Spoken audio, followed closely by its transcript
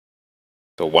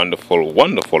A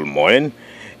wonderful morning.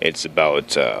 It's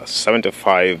about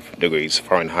 75 degrees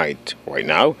Fahrenheit right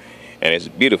now, and it's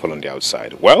beautiful on the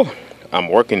outside. Well, I'm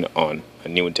working on a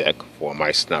new deck for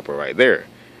my snapper right there.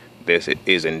 This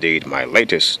is indeed my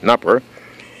latest snapper,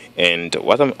 and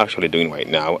what I'm actually doing right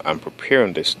now, I'm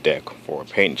preparing this deck for a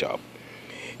paint job.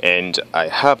 And I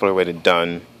have already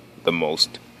done the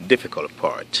most difficult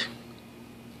part,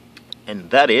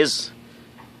 and that is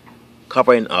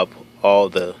covering up all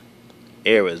the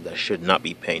areas that should not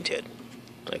be painted,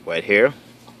 like right here,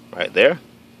 right there.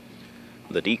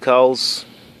 The decals,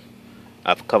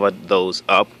 I've covered those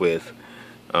up with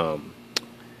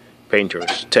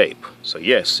painter's tape. So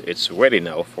yes, it's ready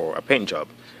now for a paint job.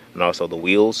 And also the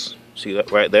wheels, see that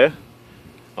right there?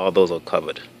 All those are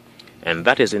covered. And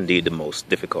that is indeed the most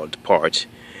difficult part,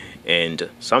 and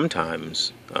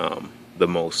sometimes the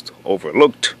most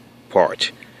overlooked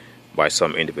part by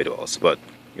some individuals. But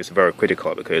it's very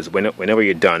critical, because whenever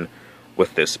you're done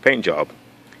with this paint job,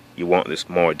 you want this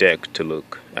Mower deck to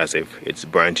look as if it's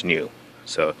brand new.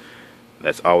 So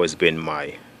that's always been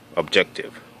my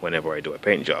objective whenever I do a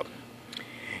paint job.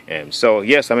 And so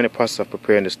yes, I'm in the process of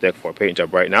preparing this deck for a paint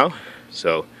job right now.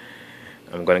 So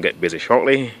I'm gonna get busy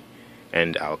shortly,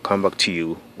 and I'll come back to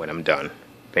you when I'm done.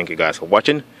 Thank you guys for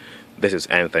watching. This is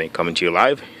Anthony coming to you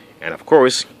live, and of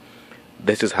course,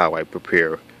 this is how I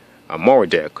prepare a Mower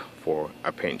deck for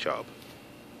a paint job.